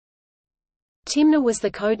Timna was the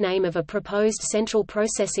codename of a proposed Central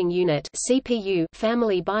Processing Unit (CPU)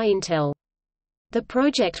 family by Intel. The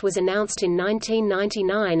project was announced in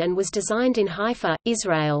 1999 and was designed in Haifa,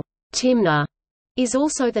 Israel. Timna is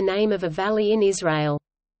also the name of a valley in Israel.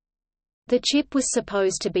 The chip was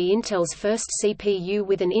supposed to be Intel's first CPU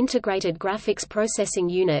with an integrated graphics processing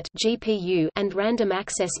unit (GPU) and random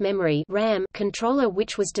access memory (RAM) controller,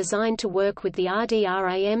 which was designed to work with the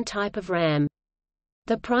RDRAM type of RAM.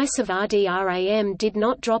 The price of RDRAM did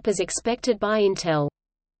not drop as expected by Intel.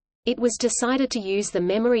 It was decided to use the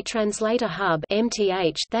Memory Translator Hub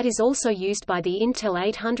 (MTH) that is also used by the Intel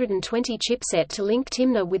 820 chipset to link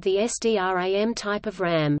Timna with the SDRAM type of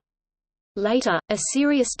RAM. Later, a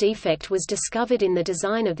serious defect was discovered in the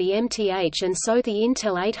design of the MTH, and so the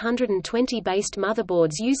Intel 820-based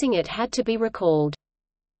motherboards using it had to be recalled.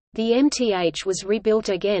 The MTH was rebuilt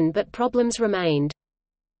again, but problems remained.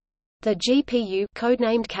 The GPU,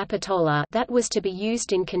 codenamed Capitola, that was to be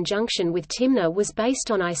used in conjunction with Timna was based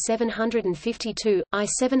on i752,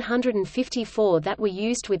 i754 that were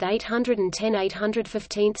used with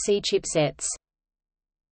 810-815C chipsets.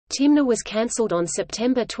 Timna was cancelled on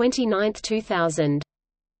September 29, 2000.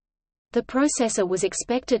 The processor was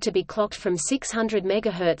expected to be clocked from 600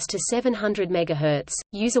 MHz to 700 MHz,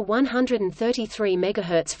 use a 133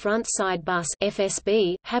 MHz front-side bus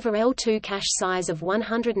 (FSB), have a L2 cache size of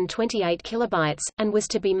 128 KB, and was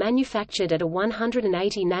to be manufactured at a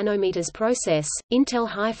 180 nanometers process. Intel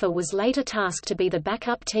Haifa was later tasked to be the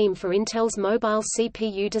backup team for Intel's mobile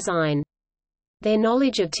CPU design. Their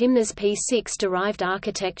knowledge of Timna's P6-derived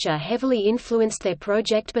architecture heavily influenced their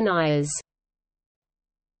project Banias.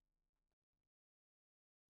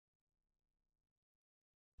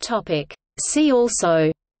 See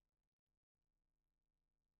also: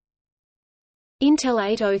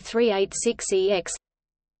 Intel 80386EX,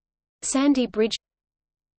 Sandy Bridge,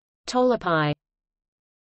 Tolapai.